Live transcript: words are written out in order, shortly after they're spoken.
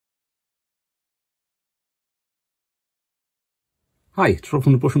Hi, it's Rob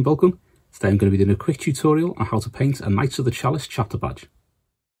from the Brush and Boltgun. Today I'm going to be doing a quick tutorial on how to paint a Knights of the Chalice chapter badge.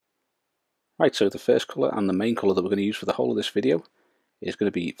 Right, so the first colour and the main colour that we're going to use for the whole of this video is going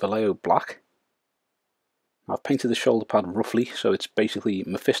to be Vallejo Black. I've painted the shoulder pad roughly, so it's basically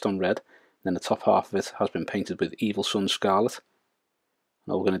Mephiston Red, then the top half of it has been painted with Evil Sunz Scarlet.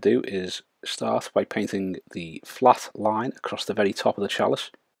 And all we're going to do is start by painting the flat line across the very top of the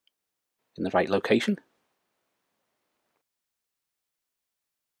chalice in the right location.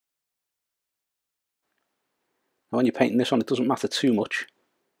 Now when you're painting this on, it doesn't matter too much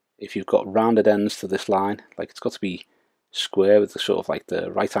if you've got rounded ends to this line. Like, it's got to be square with the sort of like the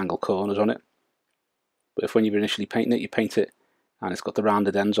right angle corners on it. But if when you're initially painting it, you paint it and it's got the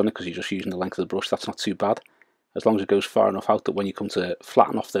rounded ends on it because you're just using the length of the brush, that's not too bad. As long as it goes far enough out that when you come to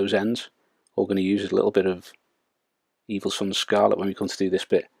flatten off those ends, all we're going to use is a little bit of Evil Sunz Scarlet when we come to do this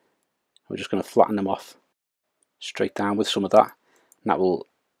bit. We're just going to flatten them off straight down with some of that, and that will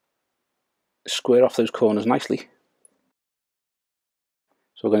square off those corners nicely.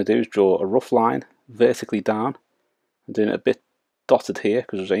 So what we're going to do is draw a rough line vertically down. I'm doing it a bit dotted here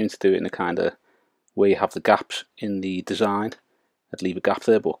because I was aiming to do it in a kind of where you have the gaps in the design. I'd leave a gap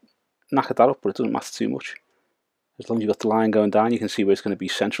there, but knackered that up, but it doesn't matter too much. As long as you've got the line going down, you can see where it's going to be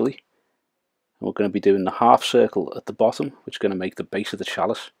centrally. And we're going to be doing the half circle at the bottom, which is going to make the base of the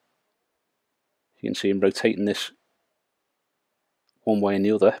chalice. You can see I'm rotating this one way and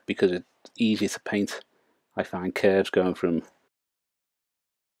the other because it's easier to paint. I find curves going from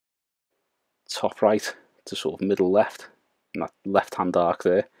top right to sort of middle left, and that left hand arc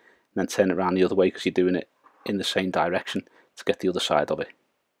there, and then turn it around the other way because you're doing it in the same direction to get the other side of it.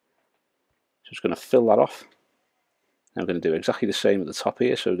 So I'm just going to fill that off. And I'm going to do exactly the same at the top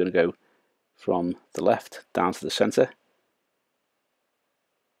here, so we're going to go from the left down to the centre.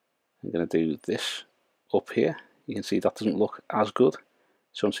 I'm going to do this up here. You can see that doesn't look as good,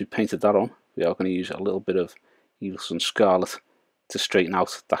 so once we've painted that on, we are going to use a little bit of Evil Sunz Scarlet to straighten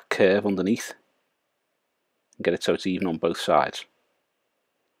out that curve underneath and get it so it's even on both sides.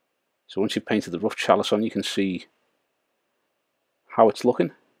 So once you've painted the rough chalice on, you can see how it's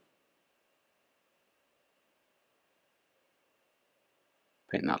looking.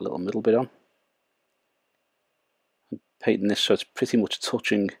 Painting that little middle bit on. And painting this so it's pretty much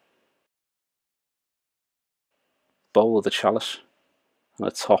touching the bowl of the chalice and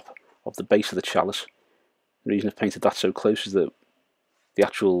the top of the base of the chalice. The reason I've painted that so close is that the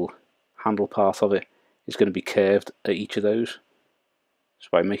actual handle part of it is going to be curved at each of those. So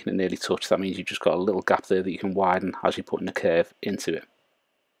by making it nearly touch, that means you've just got a little gap there that you can widen as you're putting the curve into it.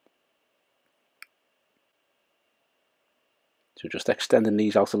 So just extending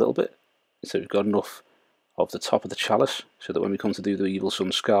these out a little bit, so we've got enough of the top of the chalice, so that when we come to do the Evil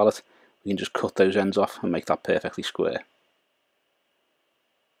Sunz Scarlet, we can just cut those ends off and make that perfectly square.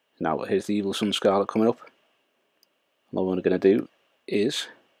 Now here's the Evil Sunz Scarlet coming up. And all we're going to do is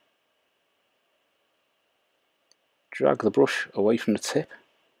drag the brush away from the tip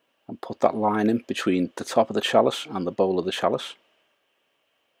and put that line in between the top of the chalice and the bowl of the chalice.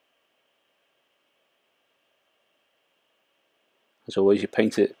 As always, you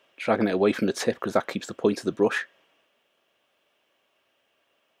paint it dragging it away from the tip because that keeps the point of the brush.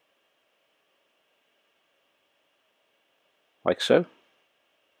 Like so.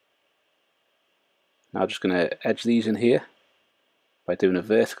 Now I'm just going to edge these in here by doing a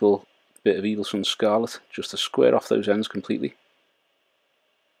vertical bit of Evil Sunz Scarlet just to square off those ends completely.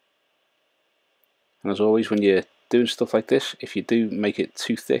 And as always, when you're doing stuff like this, if you do make it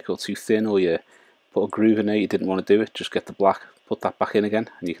too thick or too thin, or you put a groove in there you didn't want to do it, just get the black, put that back in again,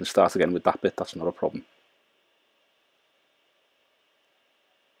 and you can start again with that bit. That's not a problem.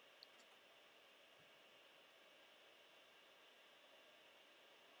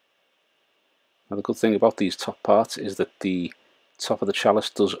 Now the good thing about these top parts is that the top of the chalice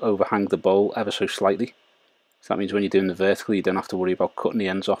does overhang the bowl ever so slightly. So that means when you're doing the vertical, you don't have to worry about cutting the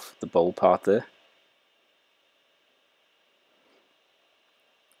ends off the bowl part there.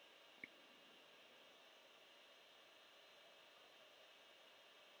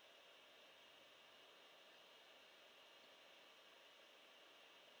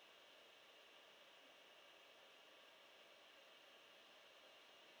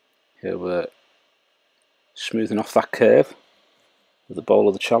 Here we're smoothing off that curve with the bowl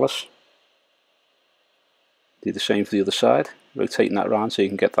of the chalice. Do the same for the other side, rotating that around so you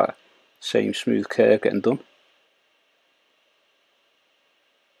can get that same smooth curve getting done.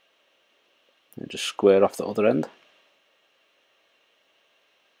 And just square off the other end,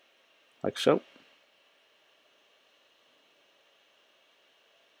 like so.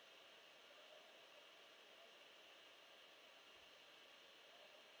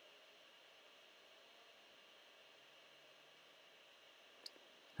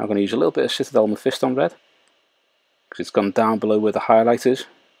 I'm going to use a little bit of Citadel Mephiston Red because it's gone down below where the highlight is.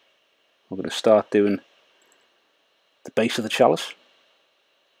 I'm going to start doing the base of the chalice.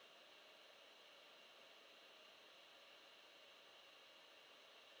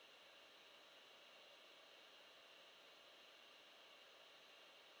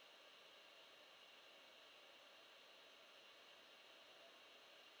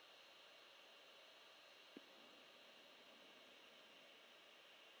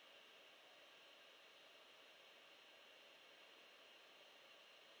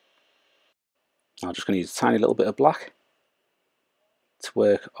 I'm just going to use a tiny little bit of black to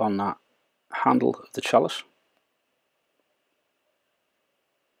work on that handle of the chalice,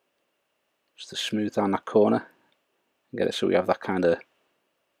 just to smooth down that corner and get it so we have that kind of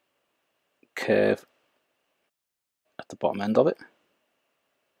curve at the bottom end of it.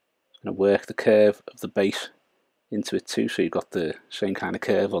 I'm going to work the curve of the base into it too, so you've got the same kind of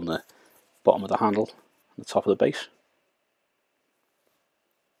curve on the bottom of the handle and the top of the base.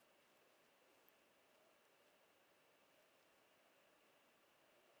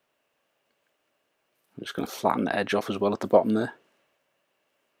 I'm just going to flatten the edge off as well at the bottom there.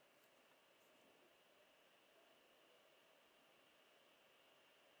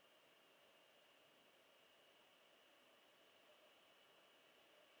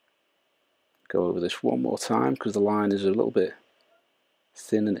 Go over this one more time because the line is a little bit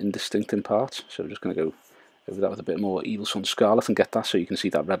thin and indistinct in parts, so I'm just going to go over that with a bit more Evil Sunz Scarlet and get that so you can see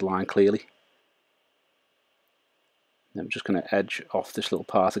that red line clearly. Then I'm just going to edge off this little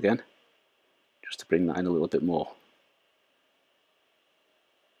part again, just to bring that in a little bit more.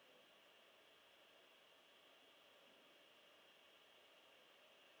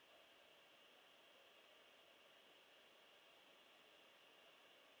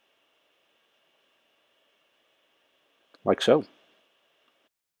 Like so.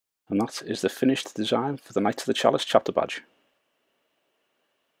 And that is the finished design for the Knights of the Chalice chapter badge.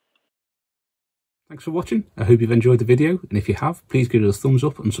 Thanks for watching. I hope you've enjoyed the video, and if you have, please give it a thumbs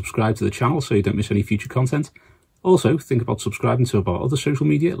up and subscribe to the channel so you don't miss any future content. Also, think about subscribing to our other social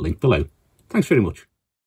media linked below. Thanks very much.